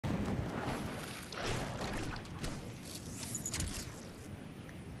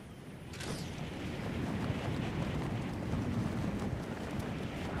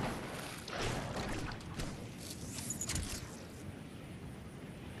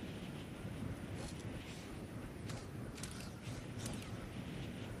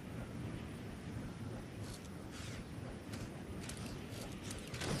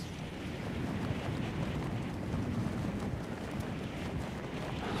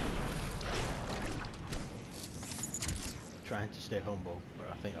trying to stay humble, but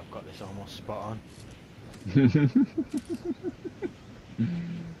I think I've got this almost spot on.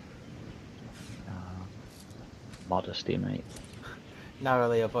 Modesty, mate.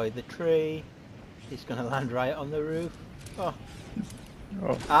 Narrowly avoid the tree. He's going to land right on the roof. Oh,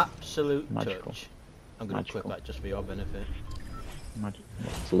 absolute Magical. touch. I'm going to clip that just for your benefit. Magical.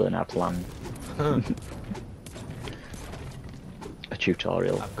 To learn how to land. A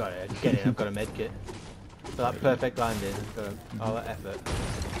tutorial. I've got it. Get in. I've got a med kit. For that perfect landing, I've got all that effort.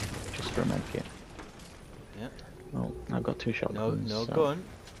 Just for a med kit. Yeah. Well, I've got 2 shotguns. No so. gun.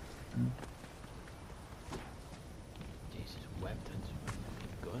 Jesus, weapons.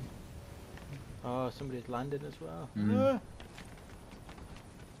 Gun. Oh, somebody's landing as well.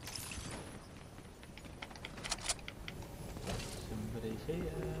 Somebody's here.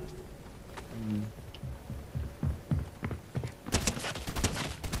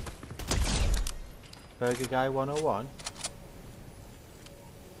 Burger Guy 101.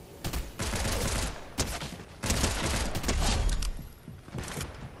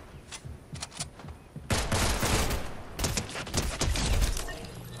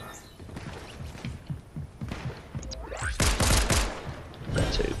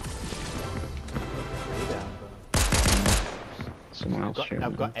 Someone else shooting.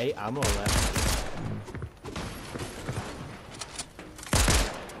 I've got 8 ammo left.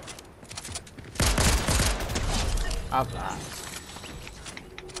 Have that.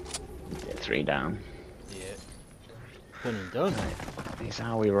 Yeah, 3 down. Yeah. Done and done. This is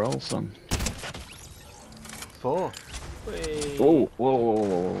how we roll, son. 4. Whoa,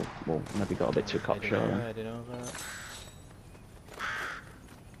 whoa. Maybe got a bit too cocksure then. I didn't know that.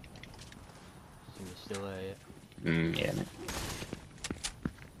 Somebody's still there yet. Yeah, mate.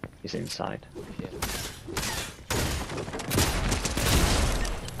 He's inside. Yeah.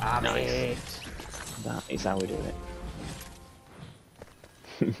 Nice. That is how we do it.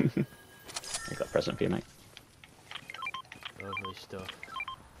 I got a present for you, mate. Lovely stuff.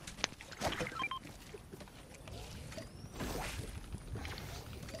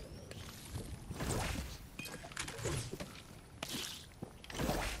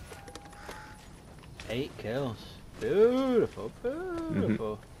 Eight kills. Beautiful,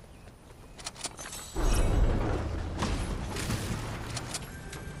 beautiful.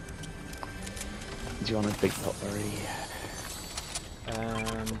 Do you want a big potpourri?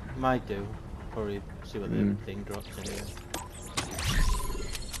 Might do. Probably see what the thing drops anyway.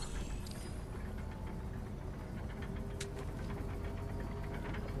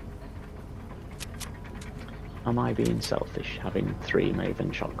 Am I being selfish having 3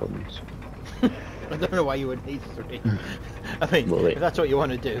 Maven shotguns? I don't know why you would need 3. I mean, if that's what you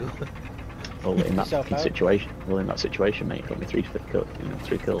want to do. Well, in that situation, mate, got me 3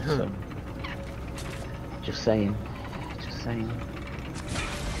 kills. So. Just saying. Just saying.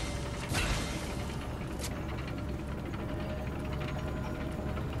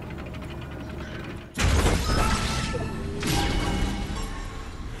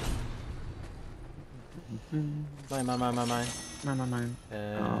 Mine.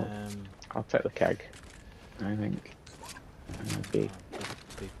 I'll take the keg, I think. Big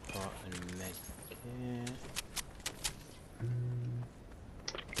pot and med kit.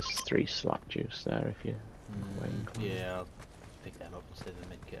 There's 3 slap juice there if you're waiting. Yeah, I'll pick them up instead of the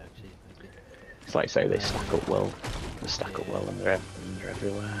med kit actually. It's like say they stack up well. They stack up well and they're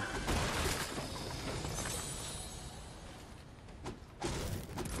everywhere.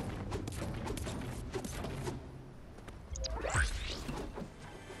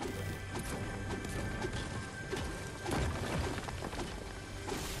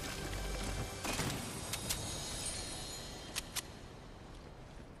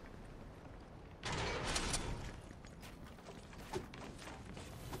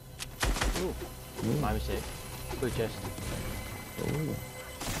 My mistake. Good chest.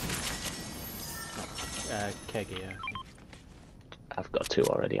 Keg here. I've got 2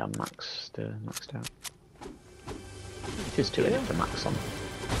 already. I'm maxed out. It is 2 in it for max on.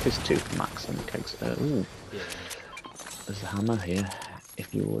 It is 2 for max on the kegs. Ooh. Yeah. There's a hammer here,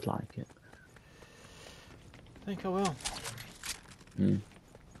 if you would like it. I think I will.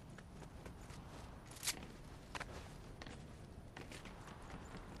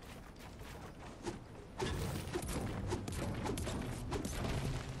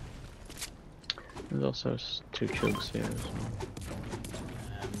 There's also 2 chugs here as well.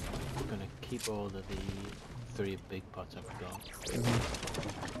 I'm gonna keep all of the 3 big pots I've got.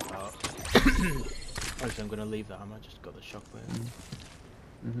 Actually, I'm gonna leave the hammer. Just got the shockwave.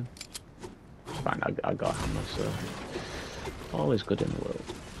 Fine, I got a hammer, so all is good in the world.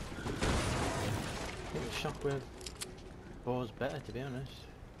 Shockwave. bow's better, to be honest.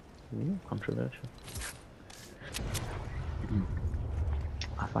 Ooh, controversial.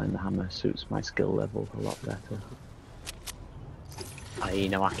 I find the hammer suits my skill level a lot better. I.e.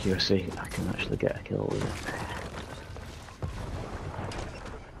 no accuracy, I can actually get a kill with it.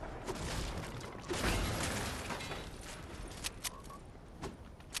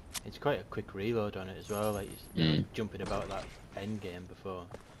 It's quite a quick reload on it as well, like you know, jumping about that end game before.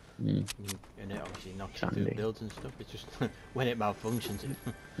 And it obviously knocks you through builds and stuff. It's just when it malfunctions,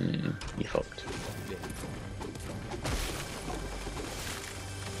 You fucked. Yeah.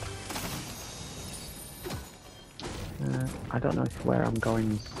 I don't know if where I'm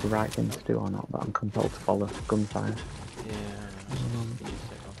going is the right thing to do or not, but I'm compelled to follow gunfire. Yeah.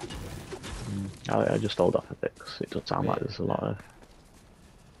 I just hold off a bit because it does sound like there's a lot of...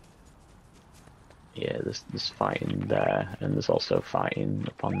 Yeah, there's fighting there, and there's also fighting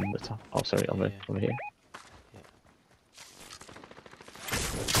up on the top. Oh, sorry, over here.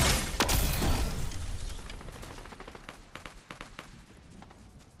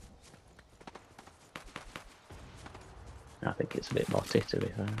 Yeah. I think it's a bit botty, to be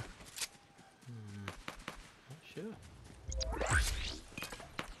fair. Not sure.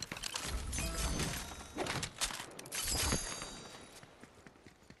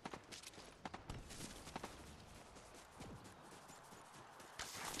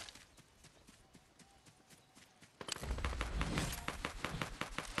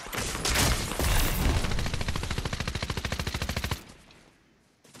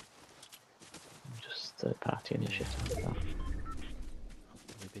 Just third-party initiative. Yeah.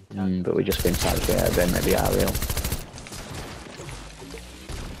 We've been tagged. But we've just been tagged, yeah, then maybe are real.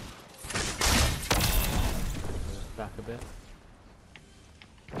 Back a bit.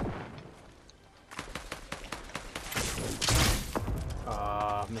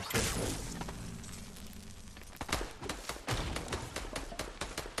 Ah, oh, missed it.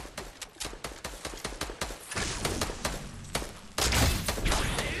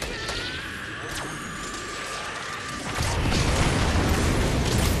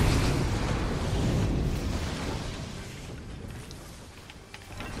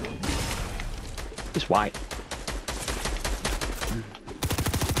 It's white.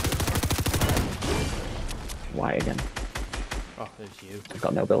 White again. Oh, there's you. I've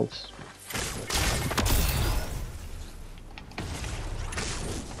got no builds.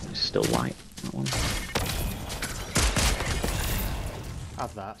 It's still white, that one.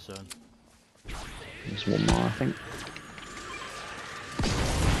 Have that, son. There's one more, I think.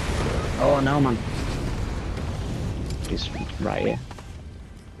 Oh no, man. He's right here.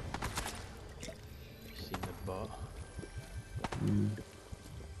 Seen the bot.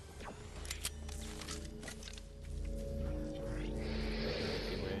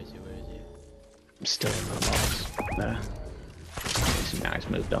 Where is he? Still in that box. There. This guy's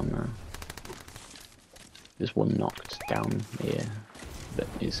moved on now. There's one knocked down here that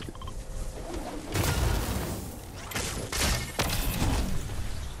is...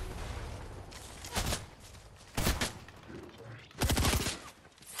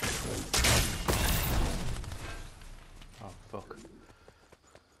 Oh, fuck.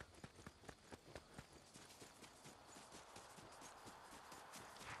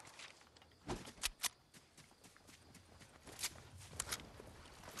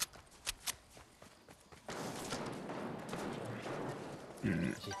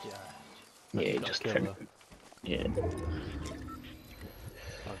 Yeah, just trim. Yeah.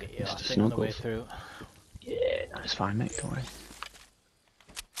 I'll get you Just last thing on the way snuggles. through. Yeah, that's fine, mate, don't worry.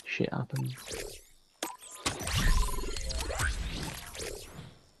 Shit happens.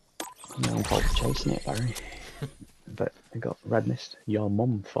 No one fault for chasing it, Barry. But I got red mist. Your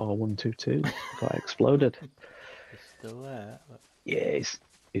mum 4122 got exploded. It's still there. But... Yeah,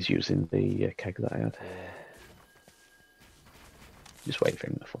 he's using the keg that I had. Yeah. Just wait for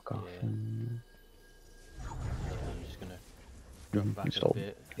him to fuck off. Yeah. I'm just gonna drop back install, a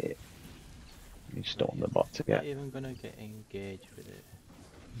bit. Yeah. You just don't want the bot to get. Not even gonna get engaged with it.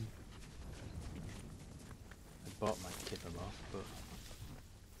 The bot might tip him off, but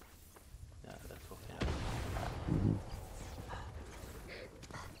nah, they're fucking out.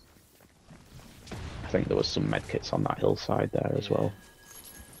 I think there was some medkits on that hillside there as well.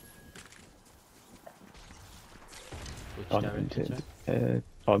 Which direction, sir?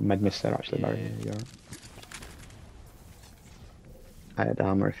 Oh, med mist there actually, Barry. Yeah. You're right. I had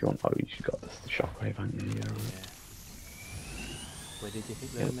armor if you want. Oh, you got the shockwave, haven't you? Yeah. Where did you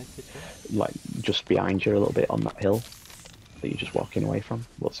think they were medkits were? Like just behind you a little bit on that hill that you're just walking away from.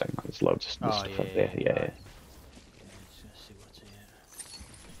 Well, saying that there's loads of stuff up there. Yeah. Yeah, just gonna see what's here.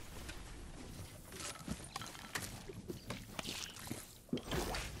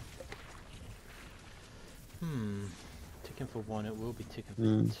 for 1, it will be ticking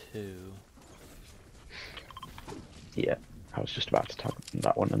for 2. Yeah, I was just about to tap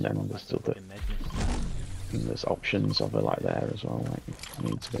that one, and then understood that there's options of it like there as well, like it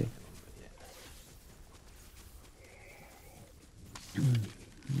needs to be.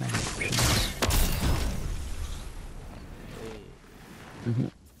 Many options.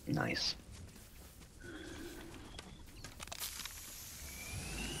 Nice.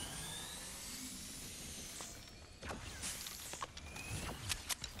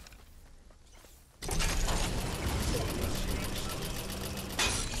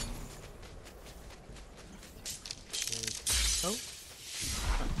 Oh!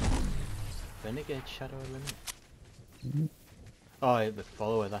 Renegade Shadow Limit. Oh, yeah, the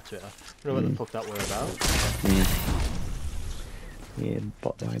follower, that's it. I don't know what the fuck that were about. Yeah,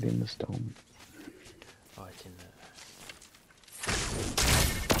 bot died in the storm. Oh, it's in there.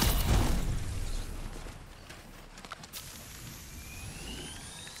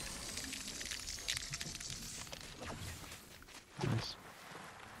 Nice.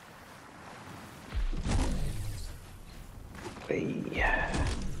 Yeah.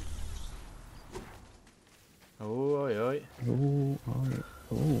 Oh, oi, oi. Oh, oi.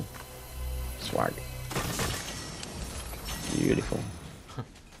 Oh. Swag. Beautiful.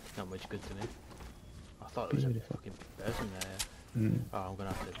 Not much good to me. I thought it was a fucking person there. Oh, I'm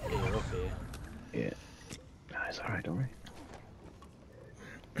gonna have to gear up here. Yeah. No, it's alright, don't worry.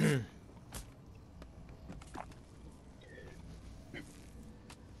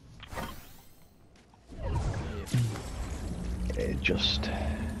 It just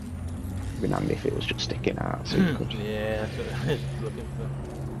would be handy if it was just sticking out, so you could. Yeah, that's what I was looking for.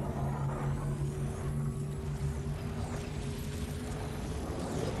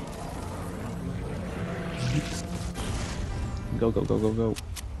 Go, go, go, go, go.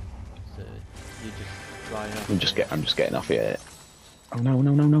 So you just flying off. I'm just getting off here. Oh no,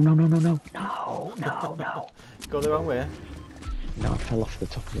 no, no, no, no, no, no, no. No, no, no. Go the wrong way. No, I fell off the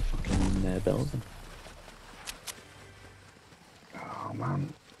top of the fucking building. Oh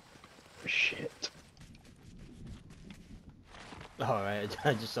man. Shit. Alright,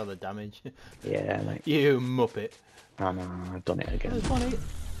 I just saw the damage. Yeah, like. You muppet. Oh no, I've done it again. There's one here.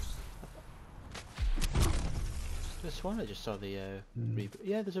 This one, I just saw the reboot.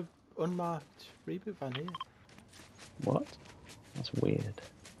 Yeah, there's a unmarked reboot van here. What? That's weird.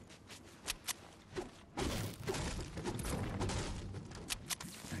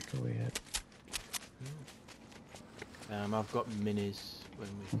 Like weird. I've got minis when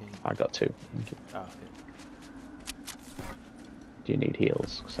we can. I got 2. Thank you. Oh, okay. Do you need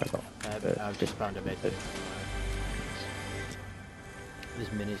heals? Because I got. I've just found a bed. There's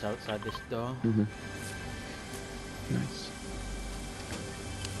minis outside this door. Nice.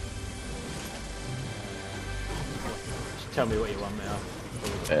 Just tell me what you want,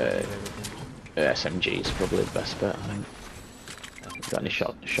 mate. SMG is probably the best bet, I think. Got any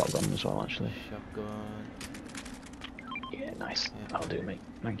shotgun as well, actually? Shotgun. Yeah, nice. Yeah. That'll do, mate.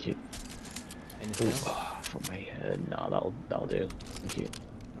 Thank you. Anything else? Oh, for me, no, that'll do. Thank you.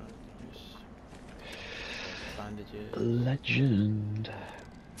 Bandages. Legend.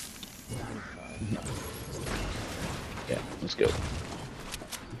 Yeah, let's go.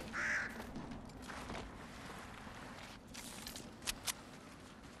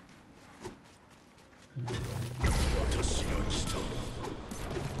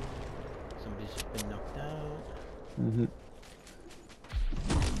 Somebody's just been knocked out.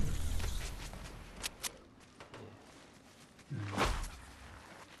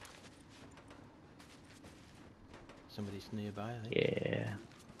 Somebody's nearby, I think. Yeah.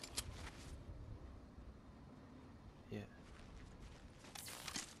 Yeah.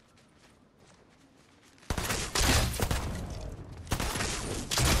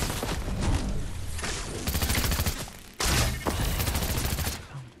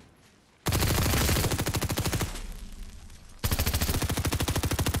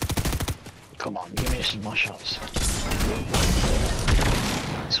 Come on, give me some more shots.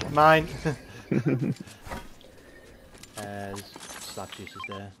 Nice one. Mine! Slap juices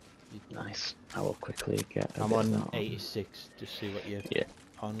there. Nice. I will quickly get. I'm on 86, just see what you're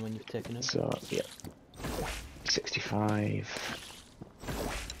on when you've taken it. So, yeah. 65.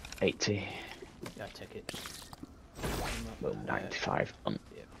 80. Yeah, take it. Well, 95.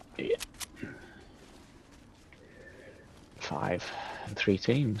 Yeah. 5 and 3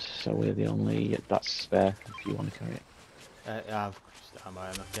 teams, so we're the only. That's spare if you want to carry it. I'm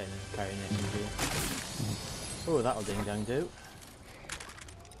not carrying SMG. Oh, that'll ding dang do.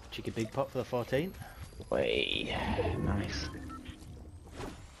 Cheeky big pot for the 14. Way nice.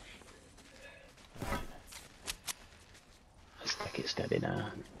 dead in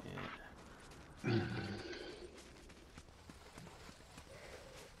her. Yeah.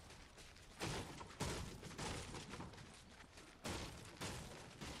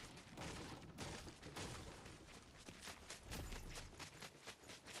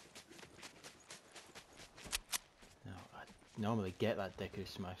 No, I normally get that Deku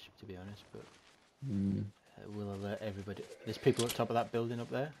smash, to be honest, but we'll alert everybody. There's people up top of that building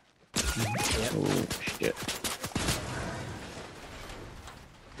up there. Yep. Oh shit.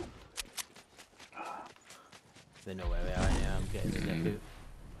 They know where we are. Yeah, I'm getting the Deku.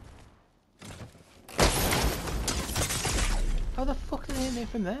 How the fuck did they hit me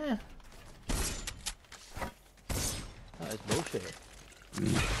from there? That is bullshit.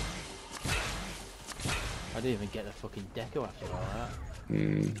 I didn't even get the fucking Deku after all that.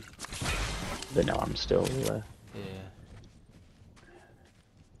 They know I'm still Yeah.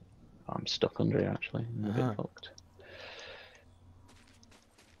 I'm stuck under here actually. I'm a bit fucked.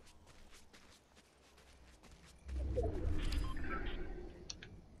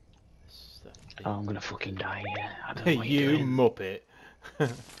 Oh, I'm gonna fucking die here. I don't know Hey, what you you're doing. muppet.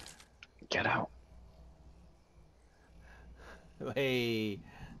 Get out. Hey.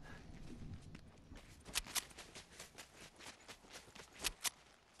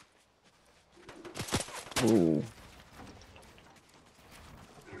 Ooh.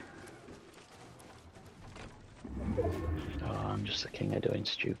 Oh, I'm just the king of doing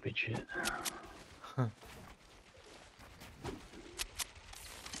stupid shit.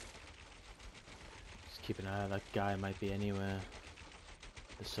 Just keep an eye on that guy, might be anywhere.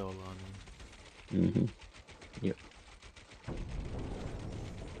 The solo on him. Yep.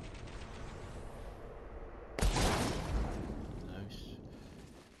 Nice.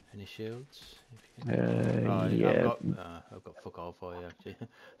 Any shields? If you Yeah. I've got fuck all for you actually.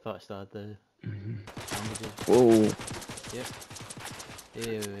 Thought I started the bandages. Whoa. Yep.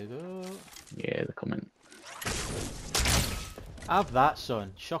 Here we go. Yeah, they're coming. Have that,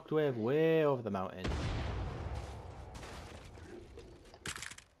 son. Shockwave way over the mountain.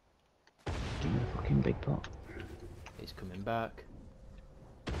 Give me the fucking big pot. He's coming back.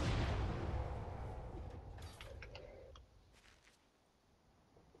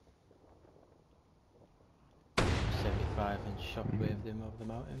 '75 and shockwaved him over the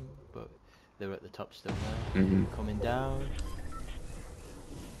mountain, but they're at the top still now. Coming down.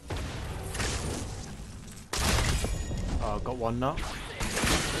 Oh, got one knock.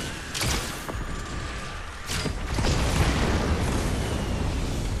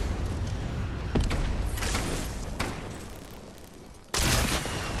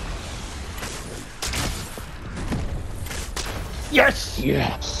 Yes!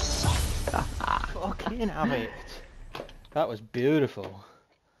 Yes! Fucking have it. That was beautiful.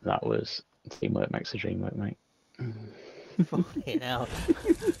 That was teamwork makes the dream work, mate. Fucking hell.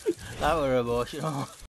 That were emotional.